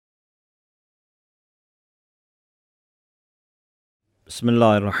بسم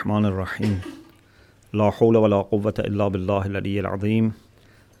الله الرحمن الرحيم لا حول ولا قوة إلا بالله العلي العظيم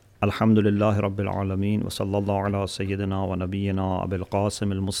الحمد لله رب العالمين وصلى الله على سيدنا ونبينا أبي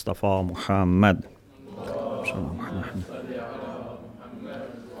القاسم المصطفى محمد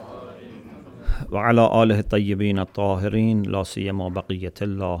وعلى آله الطيبين الطاهرين لا سيما بقية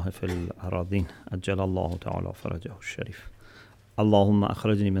الله في الأراضين أجل الله تعالى فرجه الشريف اللهم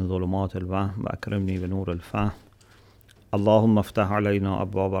أخرجني من ظلمات الوهم وأكرمني بنور الفهم اللهم افتح علينا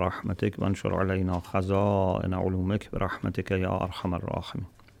أبواب رحمتك وانشر علينا خزائن علومك برحمتك يا أرحم الراحمين.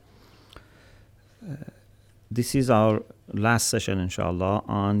 This is our last session inshallah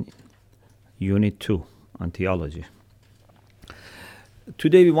on Unit 2 on theology.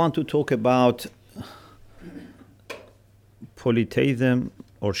 Today we want to talk about polytheism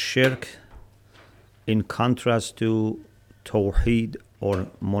or shirk in contrast to tawheed or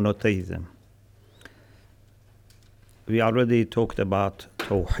monotheism. We already talked about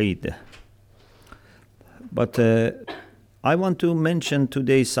tawheed, but I want to mention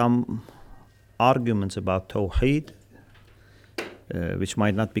today some arguments about tawheed, which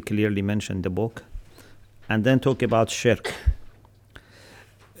might not be clearly mentioned in the book, and then talk about shirk.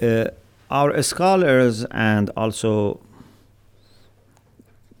 Our scholars and also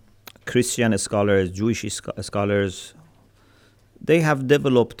Christian scholars, Jewish scholars, they have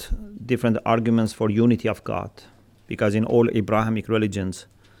developed different arguments for unity of God, because in all Abrahamic religions,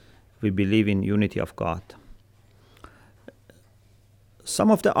 we believe in unity of God.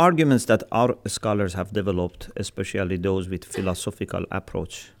 Some of the arguments that our scholars have developed, especially those with philosophical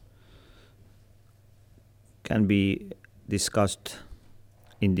approach, can be discussed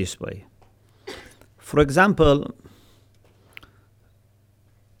in this way. For example,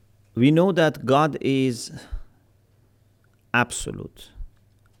 we know that God is absolute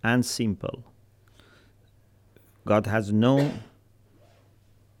and simple. God has no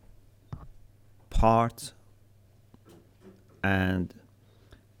parts, and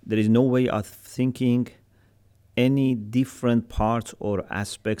there is no way of thinking any different parts or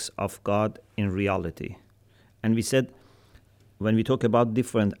aspects of God in reality. And we said, when we talk about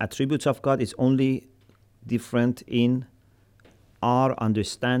different attributes of God, it's only different in our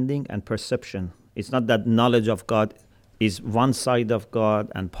understanding and perception. It's not that knowledge of God is one side of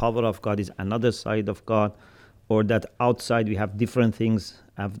God and power of God is another side of God, or that outside we have different things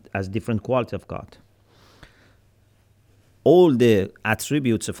as different quality of God. All the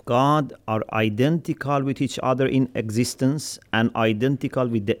attributes of God are identical with each other in existence and identical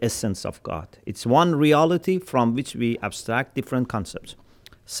with the essence of God. It's one reality from which we abstract different concepts.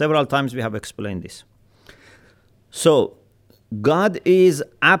 Several times we have explained this. So, God is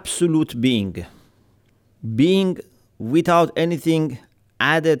absolute being without anything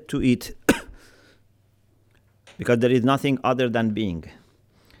added to it, because there is nothing other than being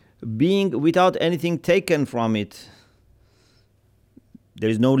without anything taken from it. There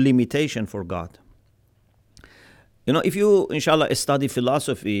is no limitation for God. You know, if you, inshallah, study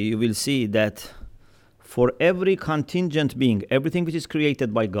philosophy, you will see that for every contingent being, everything which is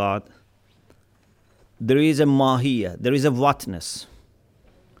created by God, there is a mahiyya, there is a whatness.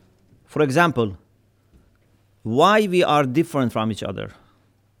 For example, why we are different from each other?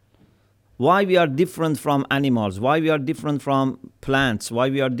 Why we are different from animals? Why we are different from plants? Why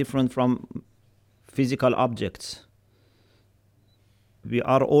we are different from physical objects? We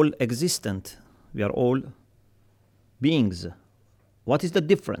are all existent. We are all beings. What is the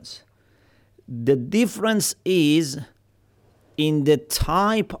difference? The difference is in the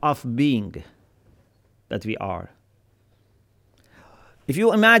type of being that we are. If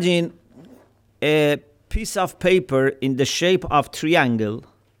you imagine a piece of paper in the shape of triangle,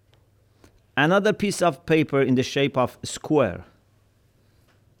 another piece of paper in the shape of square,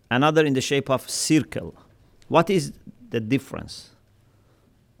 another in the shape of circle, what is the difference?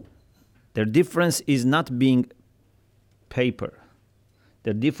 The difference is not being paper.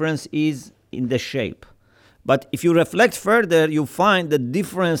 The difference is in the shape. But if you reflect further, you find the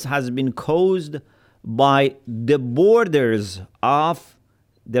difference has been caused by the borders of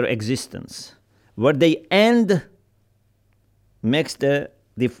their existence. Where they end makes the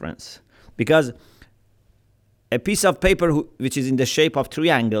difference. Because a piece of paper which is in the shape of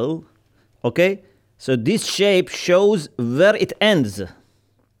triangle, okay, so this shape shows where it ends.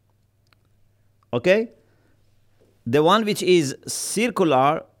 Okay? The one which is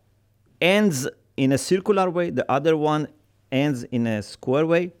circular ends in a circular way, the other one ends in a square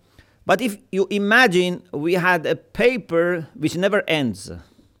way. But if you imagine we had a paper which never ends,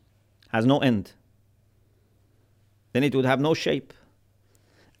 has no end, then it would have no shape.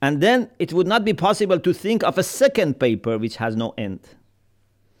 And then it would not be possible to think of a second paper which has no end.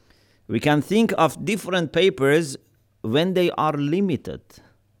 We can think of different papers when they are limited.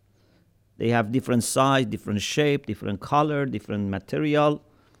 They have different size, different shape, different color, different material.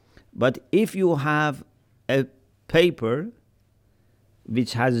 But if you have a paper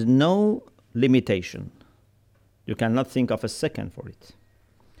which has no limitation, you cannot think of a second for it.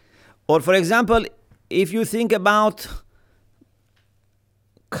 Or for example, if you think about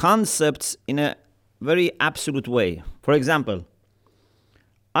concepts in a very absolute way. For example,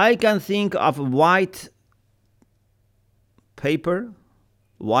 I can think of white paper,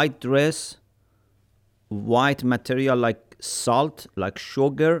 white dress, white material like salt, like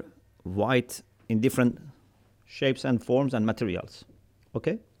sugar, white in different shapes and forms and materials.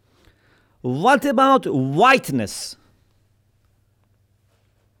 Okay? What about whiteness?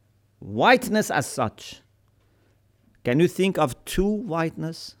 Whiteness as such. Can you think of two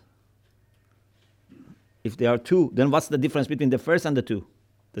whiteness? If there are two, then what's the difference between the first and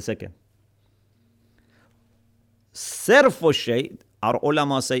the second? Sarfu shay, our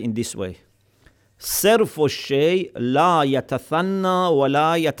ulama say in this way. Sarfu shay la yatathanna wa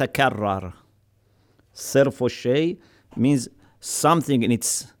la yatakarrar. Sarfu shay means something in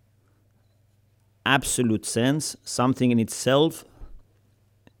its absolute sense, something in itself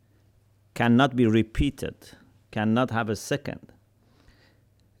cannot be repeated, cannot have a second.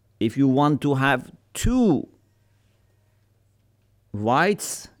 If you want to have two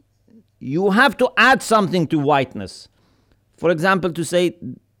whites, you have to add something to whiteness. For example, to say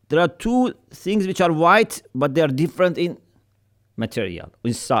there are two things which are white, but they are different in material,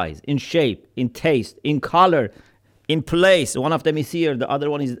 in size, in shape, in taste, in color, in place. One of them is here, the other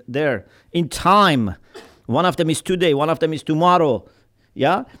one is there. In time, one of them is today, one of them is tomorrow.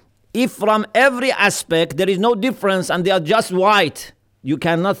 Yeah? If from every aspect there is no difference and they are just white, you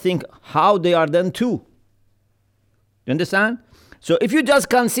cannot think how they are then two. You understand? So if you just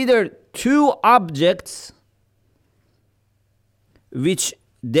consider two objects which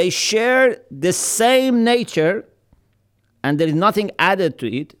they share the same nature and there is nothing added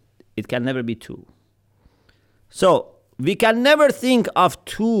to it, it can never be two. So we can never think of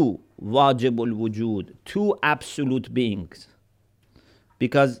two wajibul wujud, two absolute beings,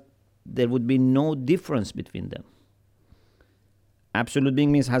 because there would be no difference between them. Absolute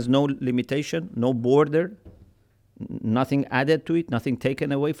being means has no limitation, no border, nothing added to it, nothing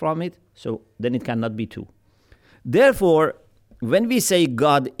taken away from it, so then it cannot be two. Therefore, when we say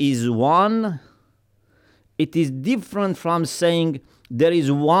God is one, it is different from saying there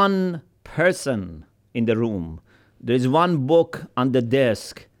is one person in the room, there is one book on the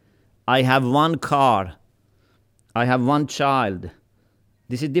desk, I have one car, I have one child.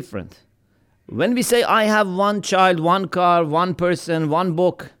 This is different. When we say I have one child, one car, one person, one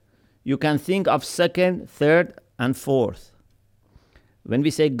book, you can think of second, third, and fourth. When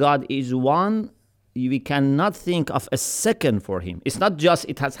we say God is one, we cannot think of a second for him. It's not just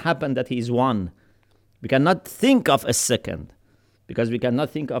it has happened that he is one. We cannot think of a second because we cannot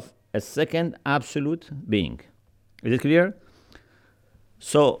think of a second absolute being. Is it clear?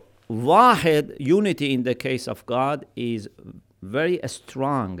 So, Wahid, unity in the case of God, is very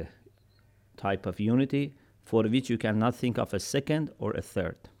strong type of unity for which you cannot think of a second or a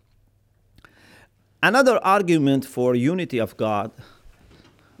third. Another argument for unity of God,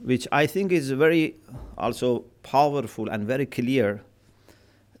 which I think is very also powerful and very clear,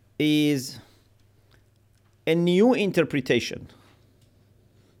 is a new interpretation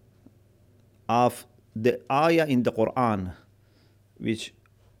of the ayah in the Quran, which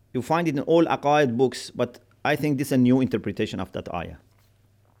you find it in all aqaid books, but I think this is a new interpretation of that ayah.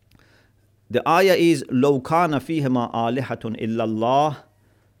 The ayah is لو كان فيهما آلهة إلا الله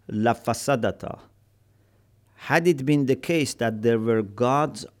لفسدتا. Had it been the case that there were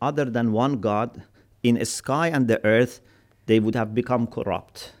gods other than one God in the sky and the earth, they would have become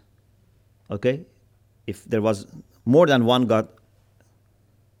corrupt. Okay? If there was more than one God,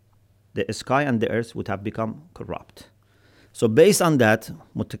 the sky and the earth would have become corrupt. So based on that,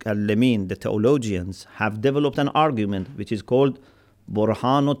 mutakallimin, the theologians, have developed an argument which is called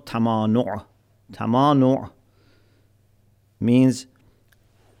Burhanut Tamanu'. Tamanu' means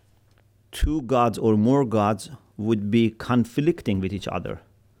two gods or more gods would be conflicting with each other.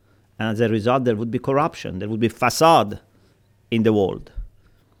 And as a result, there would be corruption, there would be fasad in the world.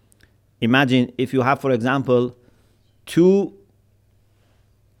 Imagine if you have, for example, two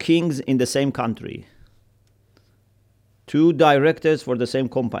kings in the same country, two directors for the same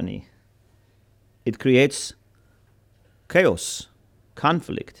company. It creates chaos,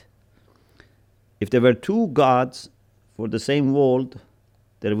 conflict. If there were two gods for the same world,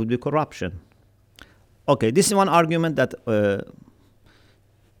 there would be corruption. Okay, this is one argument that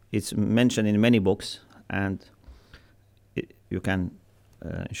It's mentioned in many books, and you can,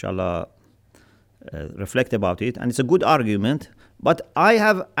 inshallah, reflect about it. And it's a good argument. But I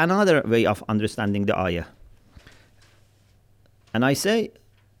have another way of understanding the ayah. And I say,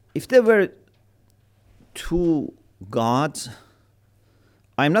 if there were two gods,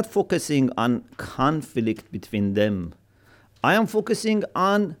 I'm not focusing on conflict between them. I am focusing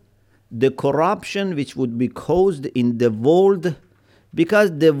on the corruption which would be caused in the world,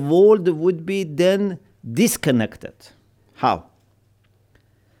 because the world would be then disconnected. How?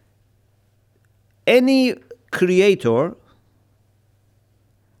 Any creator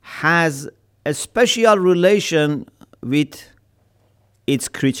has a special relation with its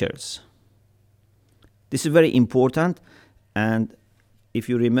creatures. This is very important, and if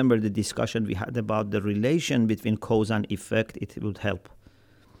you remember the discussion we had about the relation between cause and effect, it would help.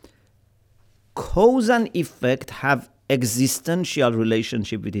 Cause and effect have existential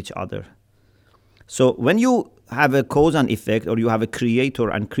relationship with each other. So when you have a cause and effect, or you have a creator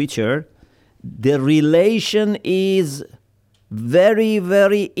and creature, the relation is very,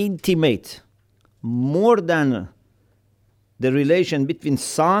 very intimate, more than the relation between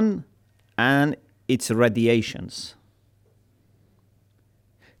sun and its radiations.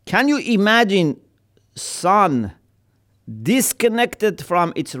 Can you imagine sun disconnected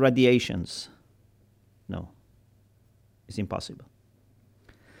from its radiations? No, it's impossible.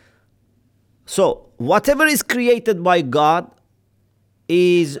 So whatever is created by God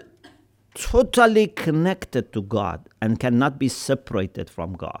is totally connected to God and cannot be separated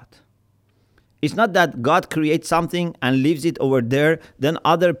from God. It's not that God creates something and leaves it over there, then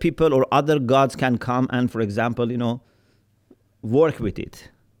other people or other gods can come and, for example, work with it.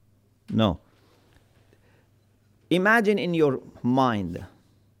 No. Imagine in your mind,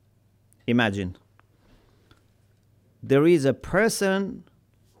 imagine there is a person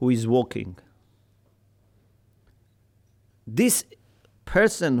who is walking. This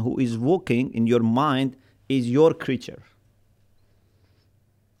person who is walking in your mind is your creature.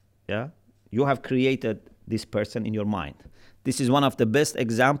 Yeah? You have created this person in your mind. This is one of the best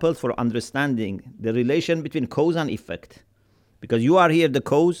examples for understanding the relation between cause and effect. Because you are here the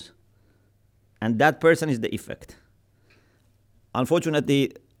cause, and that person is the effect.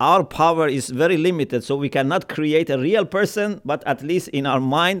 Unfortunately, our power is very limited, so we cannot create a real person, but at least in our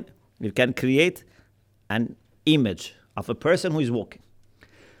mind, we can create an image of a person who is walking.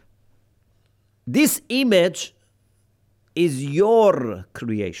 This image is your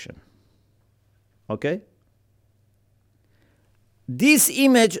creation. Okay? This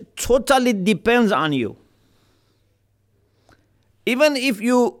image totally depends on you. Even if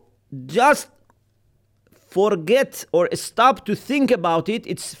you just forget or stop to think about it,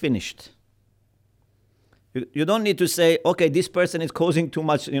 it's finished. You don't need to say, okay, this person is causing too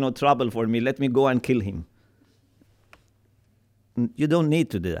much trouble for me, let me go and kill him. You don't need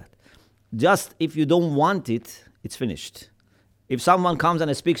to do that. Just if you don't want it, it's finished. If someone comes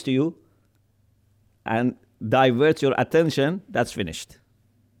and speaks to you and diverts your attention, that's finished.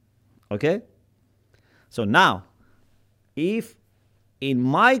 Okay? So now, if in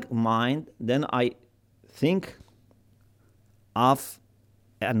my mind, then I think of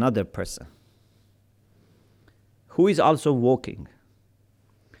another person who is also walking.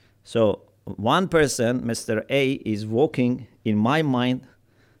 So one person, Mr. A, is walking in my mind,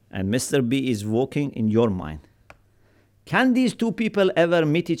 and Mr. B is walking in your mind. Can these two people ever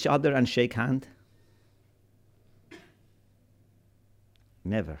meet each other and shake hands?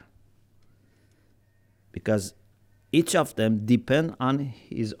 Never. Because each of them depend on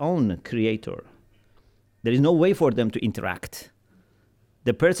his own creator. There is no way for them to interact.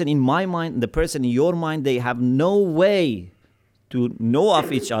 The person in my mind, the person in your mind, they have no way to know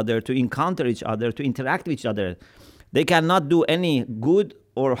of each other, to encounter each other, to interact with each other. They cannot do any good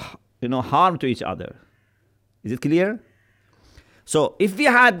or harm to each other. Is it clear? So if we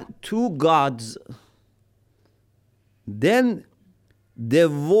had two gods, then the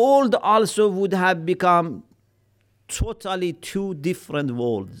world also would have become totally two different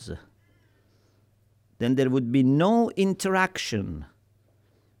worlds. Then there would be no interaction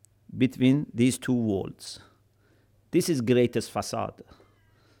between these two worlds. This is greatest facade.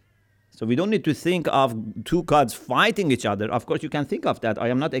 So we don't need to think of two gods fighting each other. Of course, you can think of that. I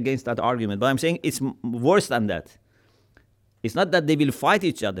am not against that argument. But I'm saying it's worse than that. It's not that they will fight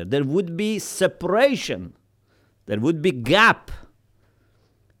each other. There would be separation. There would be gap.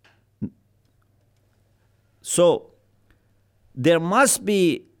 So there must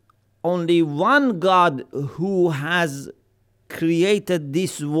be only one God who has created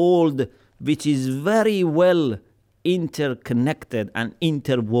this world, which is very well interconnected and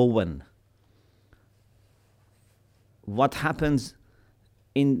interwoven. What happens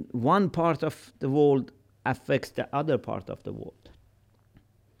in one part of the world affects the other part of the world.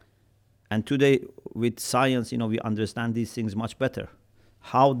 And today, with science, we understand these things much better.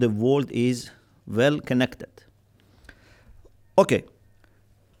 How the world is well connected. Okay.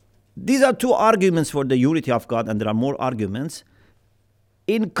 These are two arguments for the unity of God, and there are more arguments.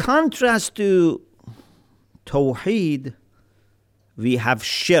 In contrast to Tawheed, we have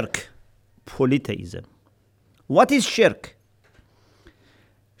Shirk, polytheism. What is Shirk?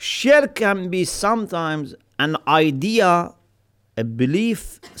 Shirk can be sometimes an idea, a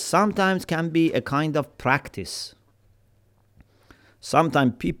belief, sometimes can be a kind of practice.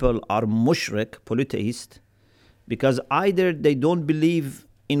 Sometimes people are mushrik, polytheist, because either they don't believe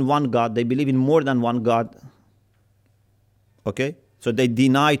in one God, they believe in more than one God. Okay? So they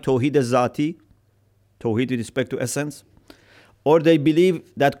deny Tawheed al-Zati, Tawheed with respect to essence, or they believe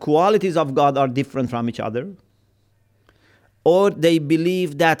that qualities of God are different from each other, or they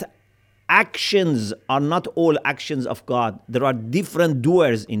believe that actions are not all actions of God. There are different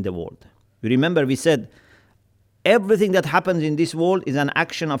doers in the world. You remember we said everything that happens in this world is an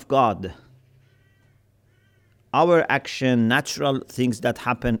action of God. Our action, natural things that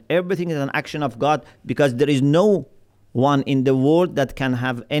happen, everything is an action of God, because there is no one in the world that can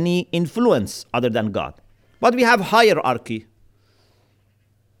have any influence other than God. But we have hierarchy.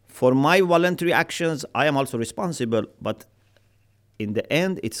 For my voluntary actions, I am also responsible, but in the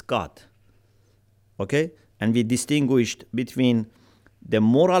end, it's God. Okay? And we distinguished between the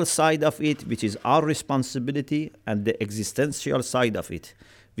moral side of it, which is our responsibility, and the existential side of it.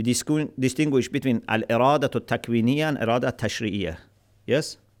 We distinguish between al-irada takwiniya and irada tashri'iyya.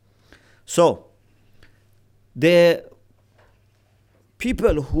 Yes? So, the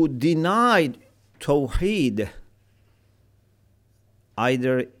people who denied Tawheed,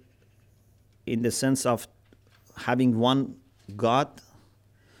 either in the sense of having one God,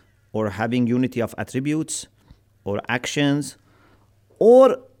 or having unity of attributes, or actions,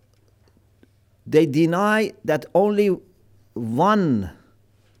 or they deny that only one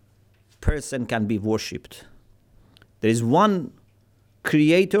person can be worshipped. There is one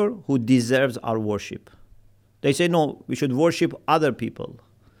creator who deserves our worship. They say, no, we should worship other people,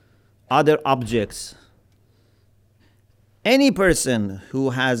 other objects. Any person who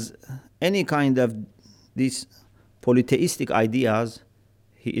has any kind of these polytheistic ideas,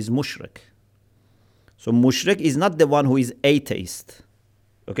 he is mushrik. So mushrik is not the one who is atheist.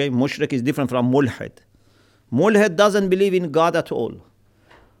 Okay, mushrik is different from mulhid. Mulhid doesn't believe in God at all.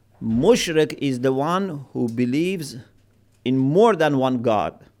 Mushrik is the one who believes in more than one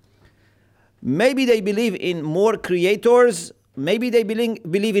God. Maybe they believe in more creators, maybe they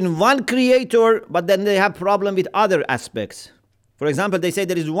believe in one creator, but then they have problem with other aspects. For example, they say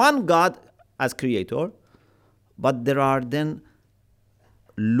there is one God as creator, but there are then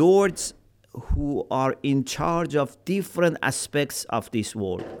lords who are in charge of different aspects of this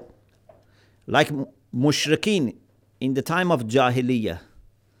world. Like mushrikeen in the time of Jahiliyyah,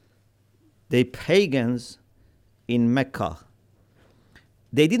 the pagans in Mecca,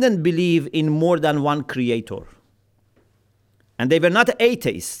 they didn't believe in more than one creator. And they were not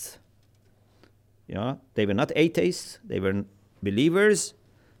atheists. They were not atheists, they were believers,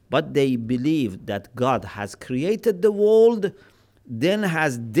 but they believed that God has created the world, then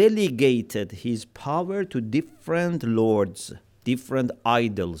has delegated his power to different lords, different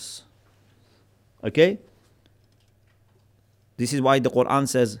idols. Okay? This is why the Quran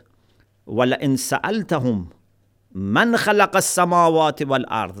says, وَلَئِن سَأَلْتَهُمْ مَنْ خَلَقَ السَّمَاوَاتِ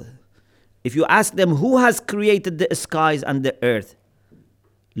وَالْأَرْضِ. If you ask them who has created the skies and the earth,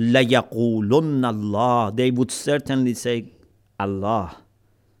 لَيَقُولُنَّ اللَّهِ. They would certainly say, Allah.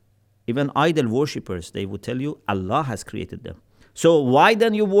 Even idol worshippers, they would tell you, Allah has created them. So why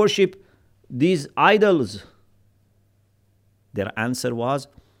then you worship these idols? Their answer was,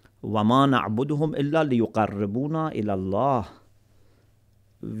 وَمَا نَعْبُدُهُمْ إِلَّا لِيُقَرِّبُونَا إِلَى اللَّهِ.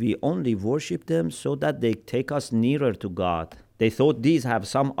 We only worship them so that they take us nearer to God. They thought these have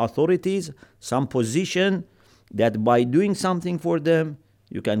some authorities, some position, that by doing something for them,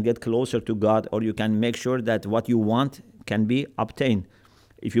 you can get closer to God, or you can make sure that what you want can be obtained.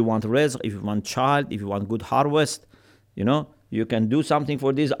 If you want rizq, if you want child, if you want good harvest, you can do something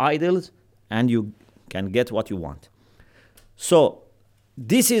for these idols and you can get what you want. So,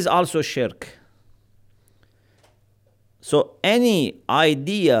 this is also shirk. So, any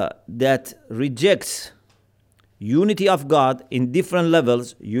idea that rejects unity of God in different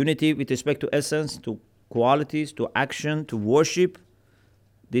levels, unity with respect to essence, to qualities, to action, to worship,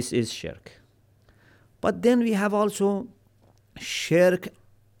 this is shirk. But then we have also shirk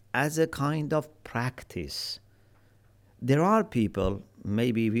as a kind of practice. There are people,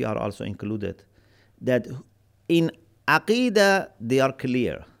 maybe we are also included, that in Aqidah they are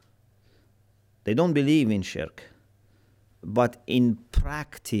clear. They don't believe in shirk. But in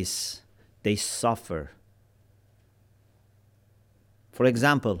practice, they suffer. For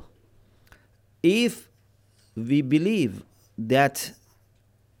example, if we believe that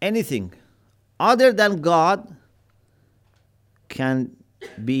anything other than God can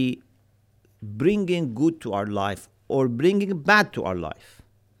be bringing good to our life or bringing bad to our life,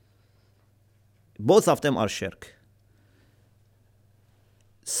 both of them are shirk.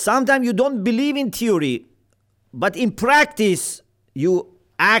 Sometimes you don't believe in theory, but in practice, you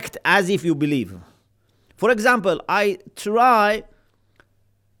act as if you believe. For example, I try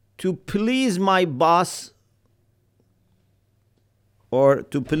to please my boss or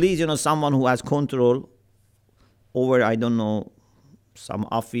to please, someone who has control over, I don't know, some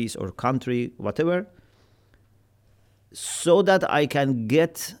office or country, whatever, so that I can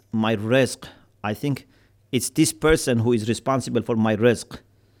get my rizq. I think it's this person who is responsible for my rizq.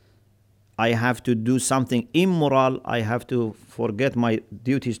 I have to do something immoral. I have to forget my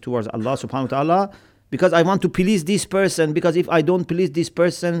duties towards Allah subhanahu wa ta'ala because I want to please this person, because if I don't please this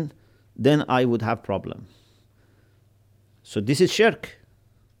person, then I would have problem. So this is shirk.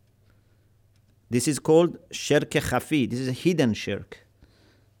 This is called shirk khafi. This is a hidden shirk.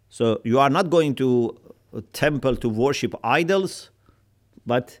 So you are not going to a temple to worship idols,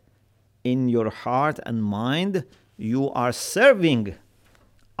 but in your heart and mind, you are serving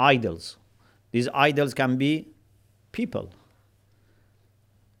idols. These idols can be people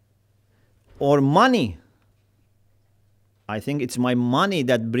or money. I think it's my money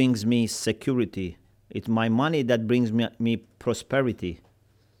that brings me security. It's my money that brings me prosperity.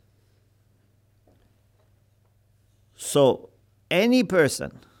 So any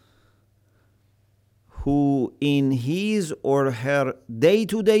person who in his or her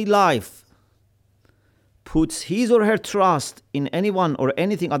day-to-day life puts his or her trust in anyone or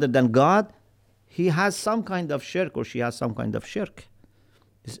anything other than God, he has some kind of shirk or she has some kind of shirk.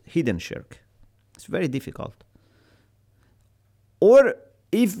 It's hidden shirk. It's very difficult. Or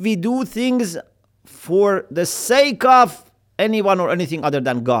if we do things for the sake of anyone or anything other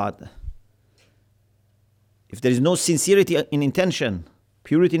than God, if there is no sincerity in intention,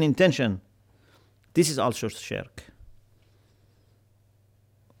 purity in intention, this is also shirk.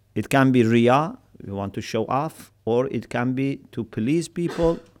 It can be riyah, we want to show off, or it can be to please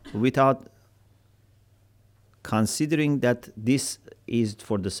people without considering that this is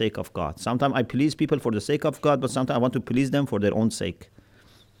for the sake of God. Sometimes I please people for the sake of God, but sometimes I want to please them for their own sake.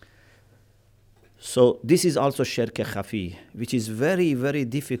 So this is also shirk khafi, which is very, very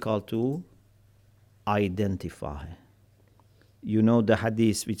difficult to identify. You know the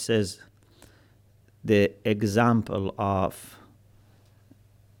hadith which says the example of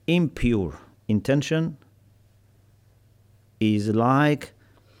impure intention is like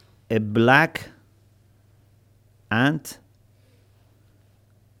a black ant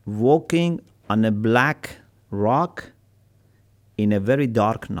walking on a black rock in a very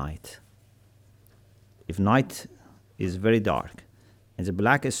dark night. If night is very dark, it's a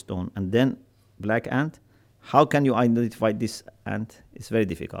black stone and then black ant, how can you identify this ant? It's very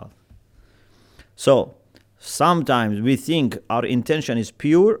difficult. So sometimes we think our intention is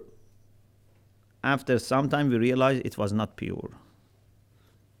pure. After some time we realize it was not pure.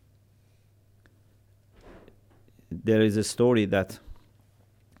 There is a story that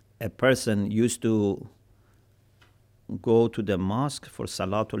a person used to go to the mosque for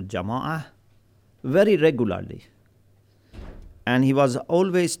Salatul Jama'ah very regularly. And he was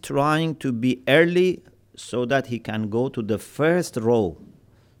always trying to be early so that he can go to the first row,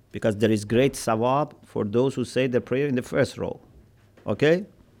 because there is great sawab for those who say the prayer in the first row. Okay?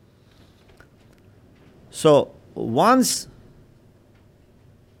 So once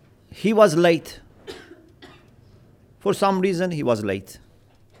he was late. For some reason he was late.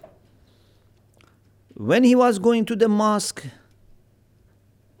 When he was going to the mosque,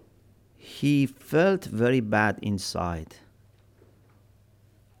 he felt very bad inside.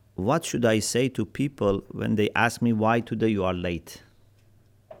 What should I say to people when they ask me why today you are late?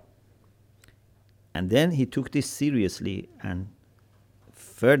 And then he took this seriously, and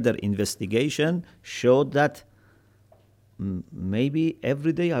further investigation showed that maybe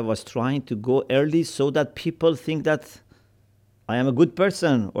every day I was trying to go early so that people think that I am a good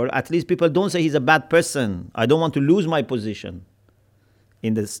person, or at least people don't say he's a bad person. I don't want to lose my position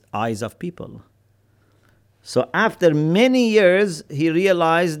in the eyes of people. So after many years, he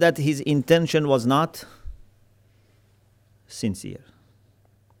realized that his intention was not sincere.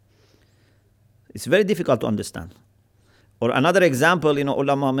 It's very difficult to understand. Or another example,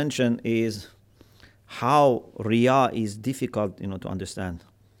 ulama mention is how riyah is difficult, to understand.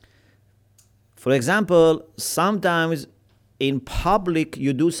 For example, sometimes in public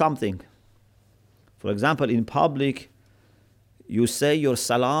you do something. For example, in public, you say your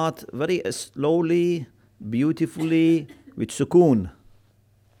salat very slowly, beautifully, with sukoon.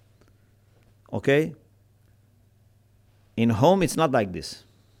 Okay? In home, it's not like this.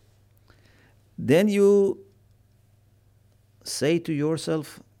 Then you say to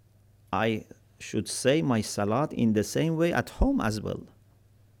yourself, I should say my salat in the same way at home as well.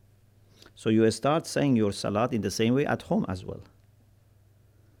 So you start saying your salat in the same way at home as well.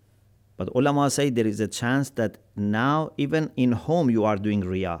 But ulama say there is a chance that now even in home you are doing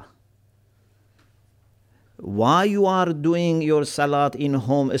riyah. Why you are doing your salat in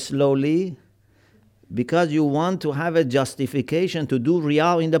home slowly? Because you want to have a justification to do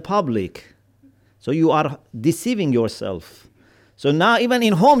riyah in the public. So you are deceiving yourself. So now even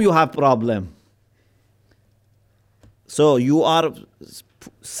in home you have problem. So you are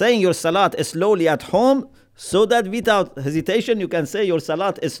saying your salat slowly at home so that without hesitation you can say your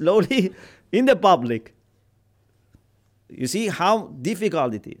salat slowly in the public. You see how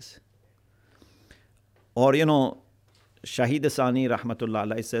difficult it is. Or Shahid Sani Rahmatullah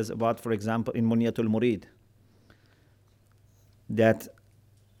Alayhi says about, for example, in Munyatul Murid, that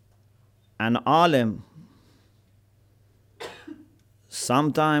an alim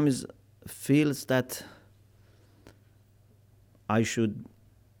sometimes feels that I should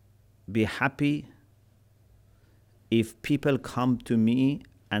be happy if people come to me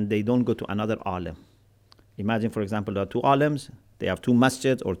and they don't go to another alim. Imagine, for example, there are two alims, they have two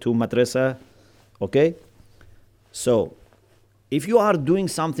masjids or two madrasa, okay? So, if you are doing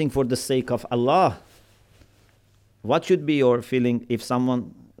something for the sake of Allah, what should be your feeling if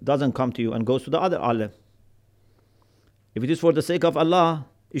someone doesn't come to you and goes to the other alim? If it is for the sake of Allah,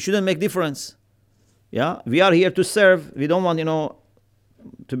 it shouldn't make difference. Yeah, we are here to serve. We don't want,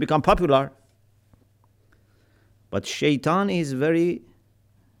 to become popular. But shaitan is very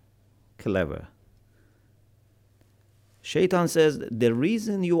clever. Shaitan says the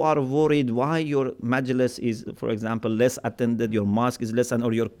reason you are worried why your majlis is, for example, less attended, your mosque is less,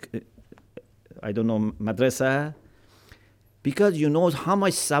 or your, madrasa, because you know how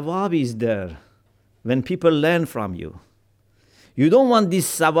much sawab is there when people learn from you. You don't want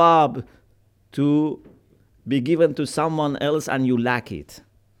this sawab to be given to someone else and you lack it.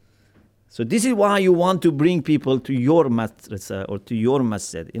 So this is why you want to bring people to your madrasa or to your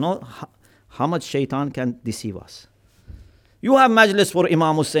masjid. You know how much shaitan can deceive us. You have majlis for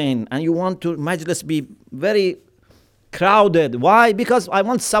Imam Hussein and you want to majlis be very crowded. Why? Because I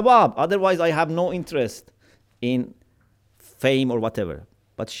want sawab. Otherwise I have no interest in fame or whatever.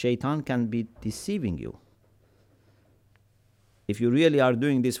 But shaitan can be deceiving you. If you really are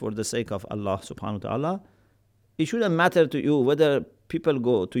doing this for the sake of Allah subhanahu wa ta'ala, it shouldn't matter to you whether people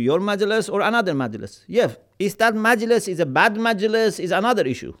go to your majlis or another majlis. Yeah, is that majlis is a bad majlis is another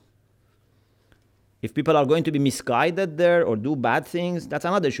issue. If people are going to be misguided there or do bad things, that's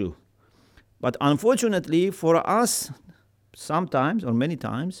another issue. But unfortunately for us, sometimes or many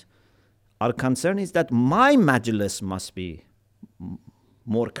times, our concern is that my majlis must be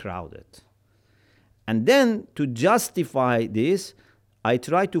more crowded. And then to justify this, I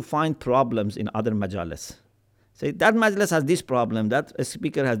try to find problems in other majalis. Say that majlis has this problem, that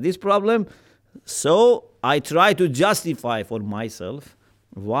speaker has this problem. So I try to justify for myself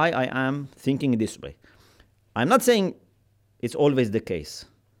why I am thinking this way. I'm not saying it's always the case,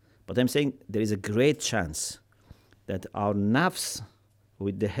 but I'm saying there is a great chance that our nafs,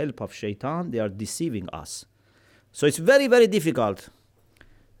 with the help of shaitan, they are deceiving us. So it's very, very difficult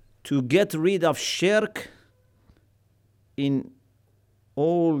to get rid of shirk in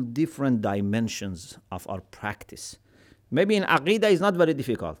all different dimensions of our practice. Maybe in aqidah it's not very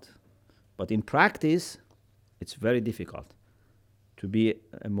difficult, but in practice it's very difficult. To be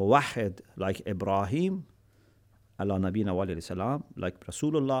a muwahhid like Ibrahim, ala nabina wa alayhi salam, like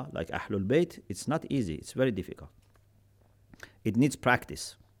Rasulullah, like Ahlul Bayt, it's not easy, it's very difficult. It needs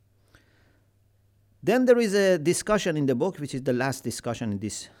practice. Then there is a discussion in the book, which is the last discussion in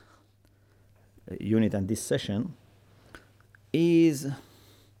this unit and this session, is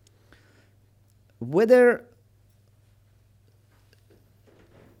whether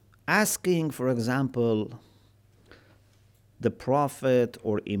asking, for example, the Prophet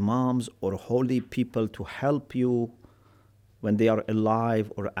or Imams or holy people to help you when they are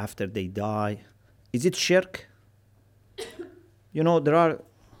alive or after they die, Is it shirk? You know, there are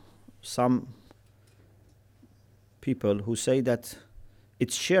some people who say that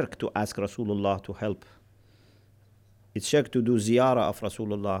it's shirk to ask Rasulullah to help. It's shirk to do ziyarah of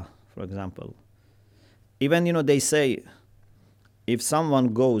Rasulullah, for example. Even, they say, if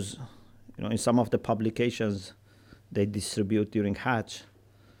someone goes, in some of the publications they distribute during Hajj,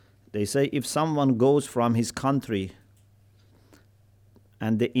 they say if someone goes from his country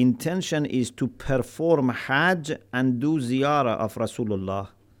and the intention is to perform Hajj and do ziyarah of Rasulullah,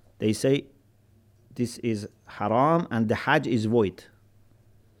 they say this is haram and the Hajj is void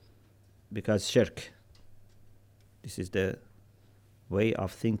because shirk. This is the way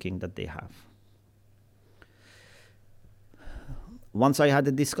of thinking that they have. Once I had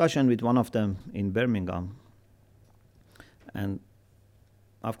a discussion with one of them in Birmingham, and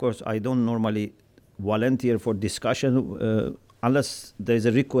of course I don't normally volunteer for discussion unless there is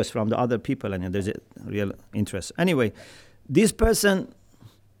a request from the other people and there's a real interest. Anyway, this person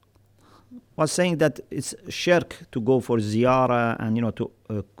was saying that it's shirk to go for ziyarah and to,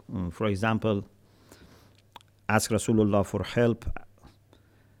 for example, ask Rasulullah for help.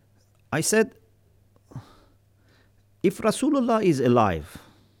 I said, if Rasulullah is alive,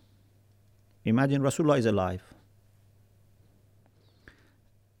 imagine Rasulullah is alive.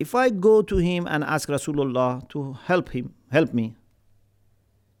 If I go to him and ask Rasulullah to help me,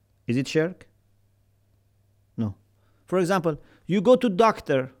 is it shirk? No. For example, you go to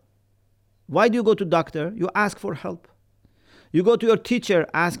doctor. Why do you go to doctor? You ask for help. You go to your teacher,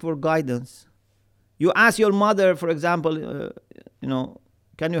 ask for guidance. You ask your mother, for example,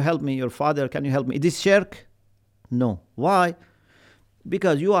 can you help me? Your father, can you help me? Is this shirk? No. Why?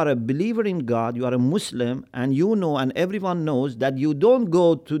 Because you are a believer in God, you are a Muslim, and you know and everyone knows that you don't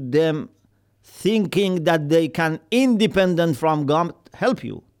go to them thinking that they can, independent from God, help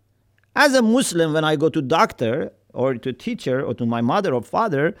you. As a Muslim, when I go to doctor or to teacher or to my mother or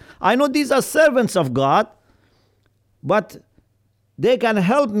father, I know these are servants of God, but they can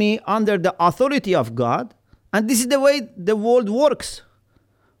help me under the authority of God, and this is the way the world works.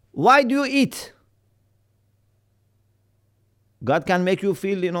 Why do you eat? God can make you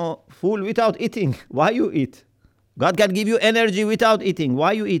feel, full without eating. Why you eat? God can give you energy without eating.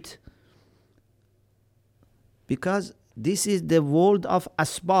 Why you eat? Because this is the world of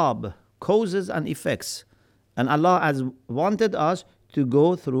asbab, causes and effects. And Allah has wanted us to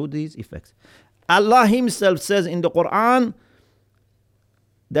go through these effects. Allah Himself says in the Quran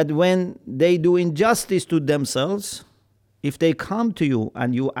that when they do injustice to themselves, if they come to you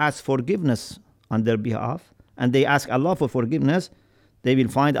and you ask forgiveness on their behalf, and they ask Allah for forgiveness, they will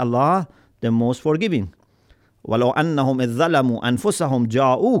find Allah the most forgiving. وَلَوْ أَنَّهُمْ إِذْ ظَلَمُوا أَنفُسَهُمْ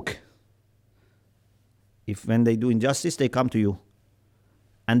جَاءُوكَ. If when they do injustice, they come to you.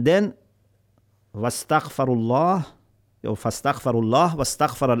 And then, وَاسْتَغْفَرُ اللَّهِ فَاسْتَغْفَرُ اللَّهِ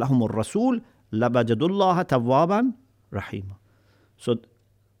وَاسْتَغْفَرَ لَهُمُ الرَّسُولُ لَبَجَدُ اللَّهَ تَوَّابًا رَحِيمًا. So,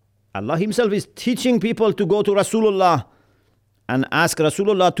 Allah Himself is teaching people to go to Rasulullah and ask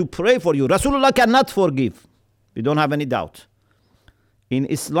Rasulullah to pray for you. Rasulullah cannot forgive. We don't have any doubt. In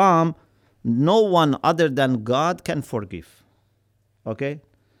Islam, no one other than God can forgive. Okay?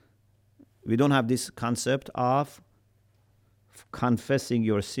 We don't have this concept of confessing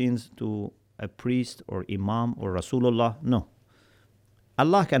your sins to a priest or imam or Rasulullah. No.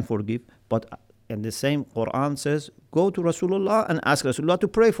 Allah can forgive, but in the same Quran says, go to Rasulullah and ask Rasulullah to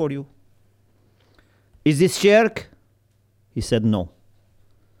pray for you. Is this shirk? He said no.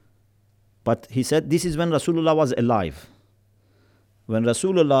 But he said this is when Rasulullah was alive. When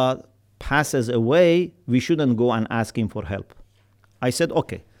Rasulullah passes away, we shouldn't go and ask him for help. I said,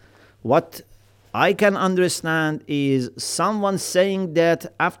 okay. What I can understand is someone saying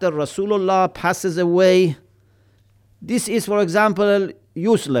that after Rasulullah passes away, this is, for example,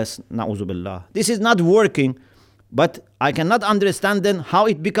 useless. Na'uzu billah. This is not working. But I cannot understand then how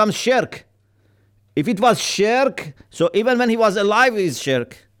it becomes shirk. If it was shirk, so even when he was alive, it is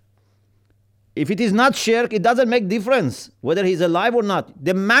shirk. If it is not shirk, it doesn't make difference whether he's alive or not.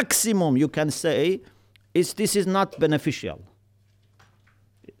 The maximum you can say is this is not beneficial.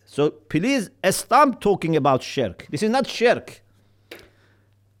 So please stop talking about shirk. This is not shirk.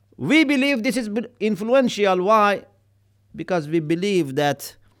 We believe this is influential. Why? Because we believe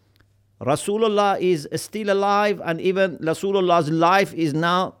that Rasulullah is still alive, and even Rasulullah's life is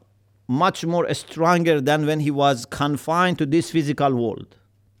now much more stronger than when he was confined to this physical world.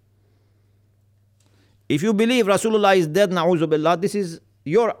 If you believe Rasulullah is dead, na'uzu billah, this is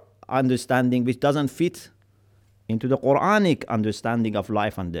your understanding which doesn't fit into the Quranic understanding of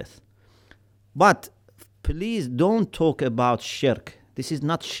life and death. But please don't talk about shirk. This is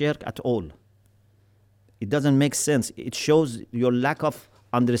not shirk at all. It doesn't make sense. It shows your lack of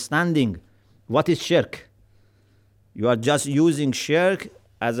understanding. What is shirk? You are just using shirk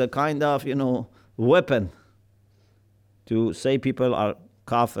as a kind of, weapon to say people are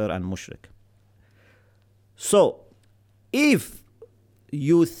kafir and mushrik. So, if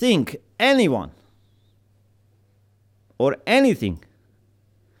you think anyone or anything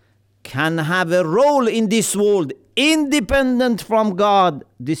can have a role in this world independent from God,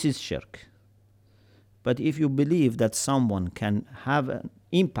 this is shirk. But if you believe that someone can have an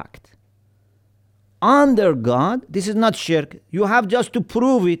impact under God, this is not shirk. You have just to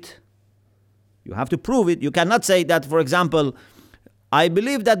prove it. You have to prove it. You cannot say that, for example, I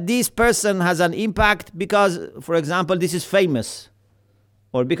believe that this person has an impact because, for example, this is famous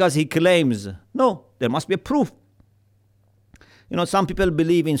or because he claims. No, there must be a proof. Some people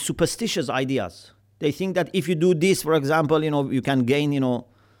believe in superstitious ideas. They think that if you do this, for example, you can gain,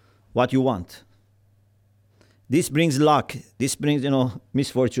 what you want. This brings luck. This brings,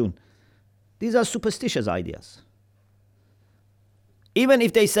 misfortune. These are superstitious ideas. Even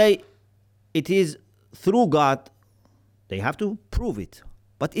if they say it is through God, they have to prove it.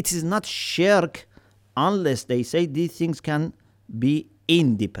 But it is not shirk unless they say these things can be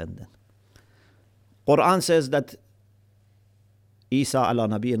independent. Quran says that Isa ala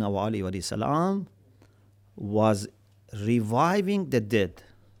nabiyina wa alayhi wa salam was reviving the dead,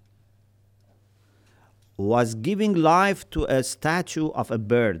 was giving life to a statue of a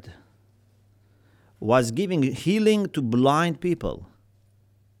bird, was giving healing to blind people.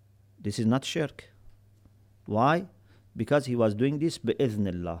 This is not shirk. Why? Because he was doing this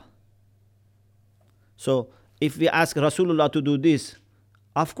bi'idhnillah. So if we ask Rasulullah to do this,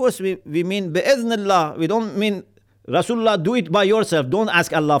 of course we mean bi'idhnillah. We don't mean Rasulullah, do it by yourself. Don't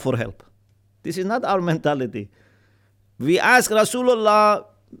ask Allah for help. This is not our mentality. We ask Rasulullah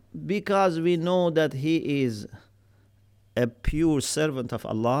because we know that he is a pure servant of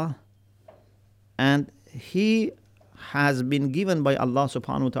Allah and he has been given by Allah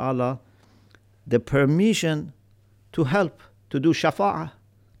subhanahu wa ta'ala the permission to help, to do shafa'ah.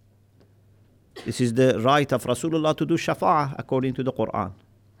 This is the right of Rasulullah to do shafa'ah according to the Quran.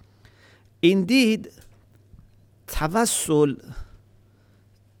 Indeed, tawassul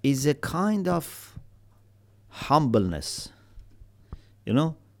is a kind of humbleness.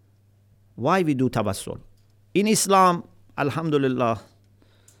 Why we do tawassul? In Islam, alhamdulillah,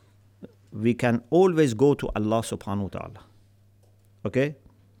 we can always go to Allah subhanahu wa ta'ala. Okay?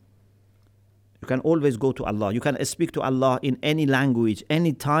 You can always go to Allah. You can speak to Allah in any language,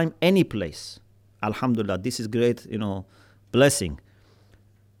 any time, any place. Alhamdulillah, this is great, blessing.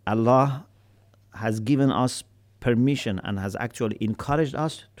 Allah has given us permission and has actually encouraged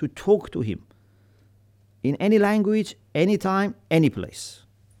us to talk to Him in any language, any time, any place.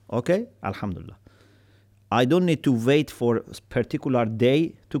 Okay? Alhamdulillah. I don't need to wait for a particular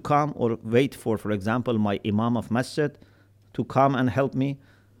day to come or wait for example, my Imam of Masjid to come and help me.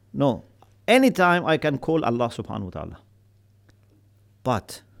 No. Anytime I can call Allah subhanahu wa ta'ala.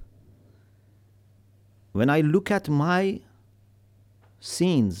 But when I look at my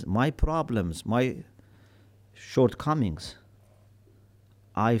sins, my problems, my shortcomings,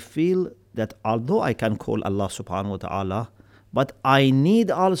 I feel that although I can call Allah subhanahu wa ta'ala, but I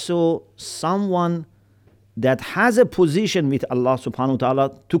need also someone that has a position with Allah subhanahu wa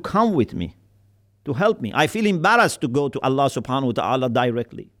ta'ala to come with me, to help me. I feel embarrassed to go to Allah subhanahu wa ta'ala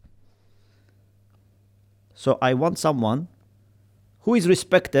directly. So I want someone who is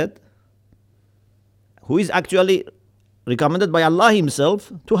respected, who is actually recommended by Allah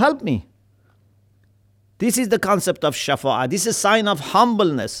Himself to help me. This is the concept of shafa'ah. This is a sign of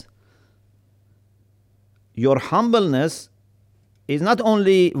humbleness. Your humbleness is not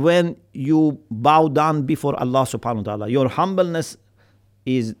only when you bow down before Allah subhanahu wa ta'ala. Your humbleness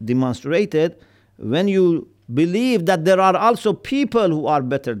is demonstrated when you believe that there are also people who are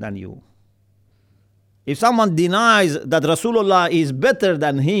better than you. If someone denies that Rasulullah is better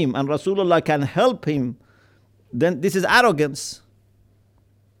than him and Rasulullah can help him, then this is arrogance.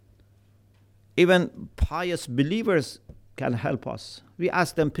 Even pious believers can help us. We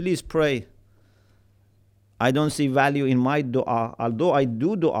ask them, please pray. I don't see value in my dua. Although I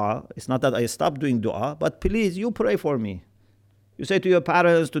do dua, it's not that I stop doing dua, but please, you pray for me. You say to your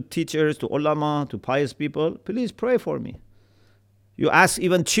parents, to teachers, to ulama, to pious people, please pray for me. You ask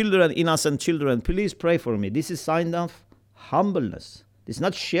even children, innocent children, please pray for me. This is sign of humbleness. It's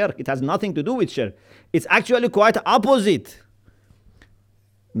not shirk. It has nothing to do with shirk. It's actually quite opposite.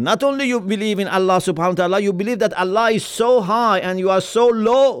 Not only you believe in Allah subhanahu wa ta'ala, you believe that Allah is so high and you are so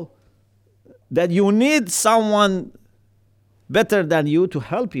low that you need someone better than you to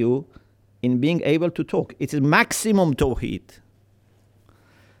help you. in being able to talk. It is maximum tawheed.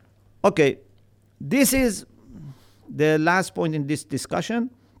 Okay, this is the last point in this discussion.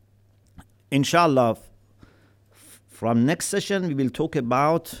 Inshallah, from next session, we will talk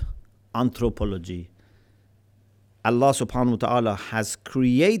about anthropology. Allah subhanahu wa ta'ala has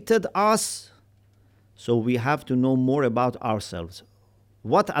created us, so we have to know more about ourselves.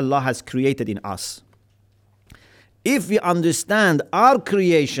 What Allah has created in us. If we understand our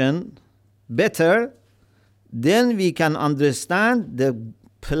creation better, then we can understand the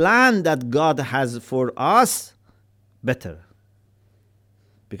plan that God has for us better.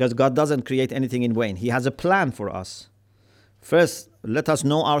 Because God doesn't create anything in vain. He has a plan for us. First, let us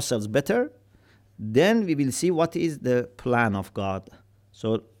know ourselves better. Then we will see what is the plan of God.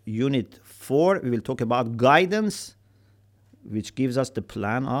 So, Unit 4, we will talk about guidance, which gives us the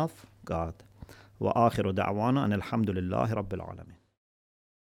plan of God. وآخر دعوانا أن الحمد لله رب العالمين.